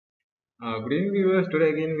Good evening, viewers. Today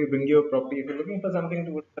again we bring you a property. If you're looking for something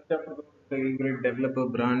to touch up with a great developer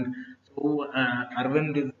brand,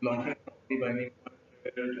 Arvind is launching property by name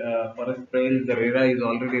Forest Trail. The RERA is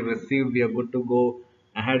already received. We are good to go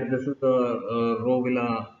ahead. This is a row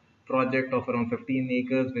villa project of around 15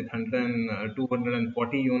 acres with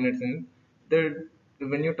 240 units in. The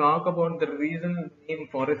when you talk about the reason the name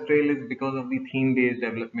Forest Trail is because of the theme-based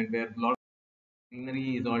development where a lot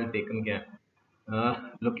greenery is all taken care.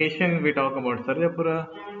 Location we talk about Sarjapura,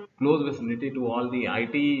 close vicinity to all the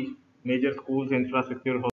IT major schools,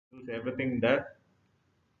 infrastructure, hospitals, everything there.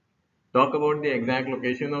 Talk about the exact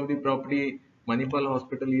location of the property. Manipal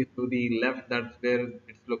Hospital is to the left. That's where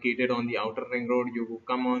it's located on the outer ring road. You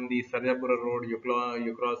come on the Sarjapura road.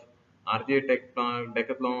 You cross RJ Tech Park,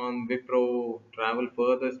 Decathlon, Wipro. Travel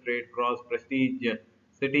further straight, cross Prestige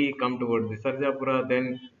City. Come towards the Sarjapura.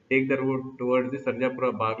 Then take the route towards the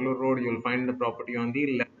Sarjapura Bangalore road. You'll find the property on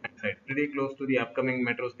the left hand side, pretty close to the upcoming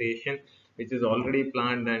metro station, which is already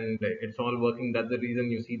planned and it's all working. That's the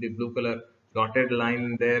reason you see the blue color dotted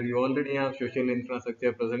line there. You already have social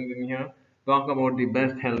infrastructure present in here. Talk about the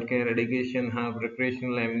best healthcare, education hub,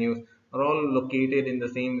 recreational avenues are all located in the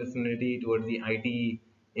same vicinity towards the IT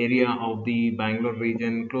area of the Bangalore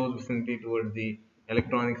region, close vicinity towards the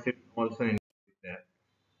electronic city also in there.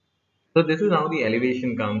 So this is how the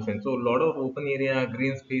elevation comes in. So a lot of open area,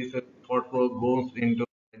 green spaces, thought work goes into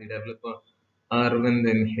the developer Arvind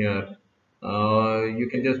in here. You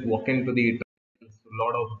can just walk into the a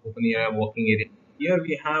lot of open area, walking area. Here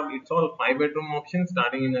we have it's all five bedroom options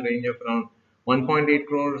starting in a range of around 1.8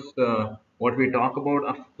 crores. What we talk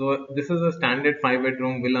about. So this is a standard five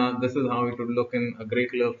bedroom villa. This is how it would look in a grey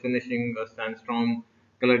color finishing, a sandstone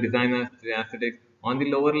color design aesthetics. On the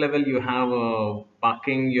lower level, you have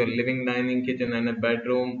parking, your living, dining, kitchen, and a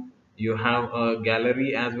bedroom. You have a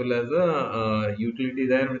gallery as well as a utility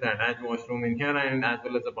there with attached washroom in here and as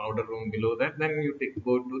well as a powder room below that. Then you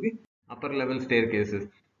go to the upper level staircases.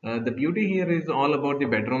 The beauty here is all about the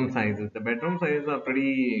bedroom sizes. The bedroom sizes are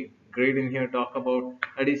pretty great in here. Talk about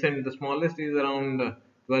addition. The smallest is around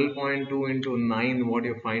 12.2 into 9. What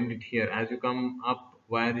you find it here as you come up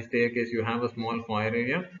via the staircase, you have a small foyer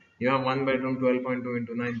area. You have one bedroom 12.2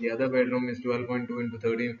 into 9. The other bedroom is 12.2 into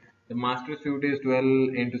 13. The master suite is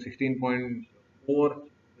 12 into 16.4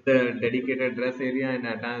 with a dedicated dress area and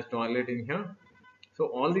attached toilet in here. So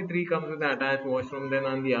all the three comes with the attached washroom. Then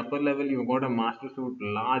on the upper level, you got a master suite,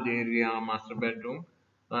 large area, master bedroom,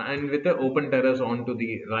 and with an open terrace onto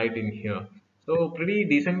the right in here. So pretty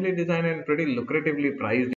decently designed and pretty lucratively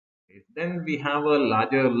priced. Then we have a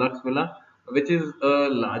larger Lux Villa, which is a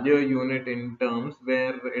larger unit in terms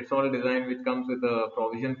where it's all designed, which comes with a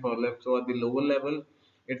provision for lift. So at the lower level,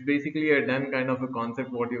 it's basically a den kind of a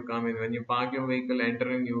concept. What you come in when you park your vehicle,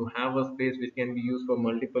 enter in, you have a space which can be used for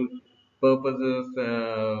multiple purposes,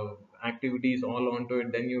 activities all onto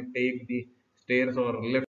it. Then you take the stairs or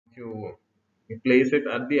lift. You place it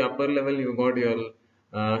at the upper level. You got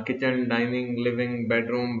your kitchen, dining, living,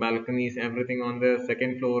 bedroom, balconies, everything on the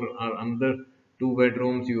second floor are another two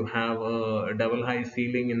bedrooms. You have a double high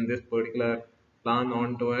ceiling in this particular plan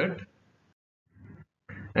onto it.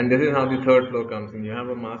 And this is how the third floor comes in. You have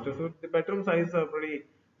a master suite. The bedroom size are pretty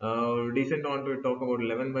decent onto it. Talk about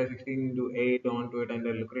 11 by 16 to 8 onto it and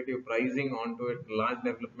a lucrative pricing onto it. Large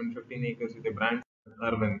development, 15 acres with a brand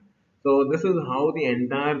urban. So this is how the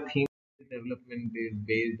entire theme development is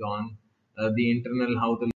based on the internal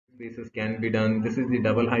how the spaces can be done. This is the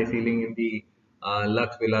double high ceiling in the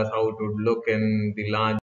Lux Villas, how it would look in the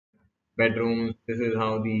large bedrooms. This is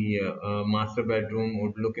how the master bedroom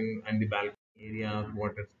would look in and the balcony area,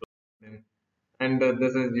 what it's in. And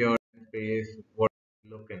this is your space, what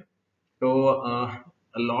it's looking. So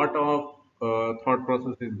a lot of thought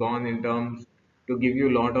process is gone in terms to give you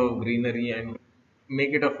a lot of greenery and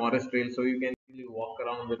make it a forest trail so you can easily walk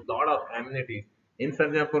around with a lot of amenities. In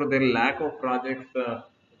Sarjapur, there lack of projects,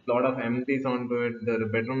 lot of amenities onto it. The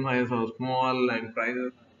bedroom sizes are small and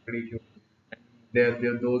prices are pretty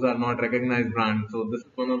huge. Those are not recognized brands. So this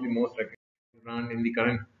is one of the most recognized brand in the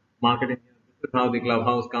current market. This is how the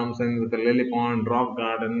clubhouse comes in with a lily pond, rock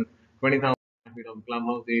garden, 20,000 feet of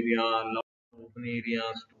clubhouse area, lot of open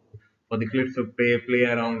areas for the kids to play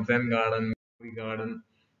around, Zen garden, garden.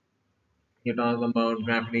 You talk about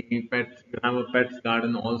graffiti, pets. You have a pets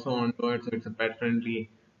garden also onto it, so it's a pet friendly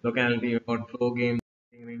locality. You got flow games,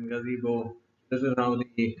 gazebo. This is how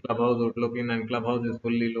the clubhouse would look in, and clubhouse is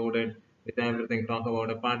fully loaded with everything. Talk about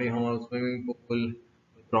a party hall, swimming pool,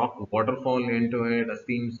 rock waterfall into it, a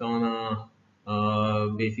steam sauna,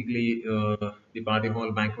 basically the party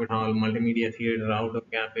hall, banquet hall, multimedia theater, outdoor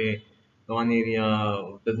cafe, lawn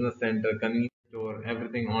area, business center, convenience store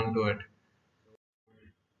everything onto it.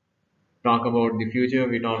 Talk about the future,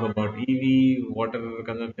 we talk about EV, water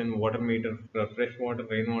consumption, water meter, fresh water,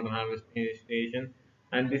 rainwater harvesting station,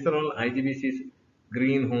 and these are all IGBC's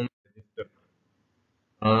green home register.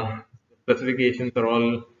 Uh, Specifications are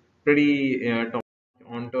all pretty top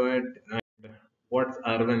onto it. And what's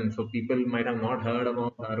Arvind? So people might have not heard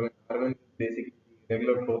about Arvind. Arvind is basically the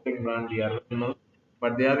regular clothing brand, the Arvind milk,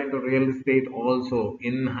 but they are into real estate also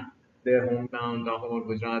in their hometown. Talk about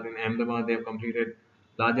Gujarat. In Ahmedabad, they have completed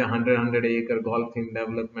larger 100 acre golf theme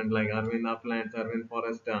development like Arvind Uplands, Arvind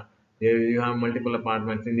Forest. There you have multiple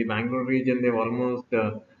apartments in the Bangalore region. They've almost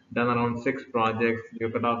done around 6 projects. You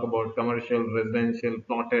could talk about commercial, residential,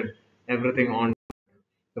 plotted, everything on.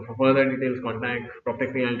 So for further details, contact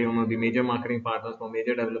PropTech Realty, one of the major marketing partners for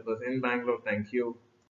major developers in Bangalore. Thank you.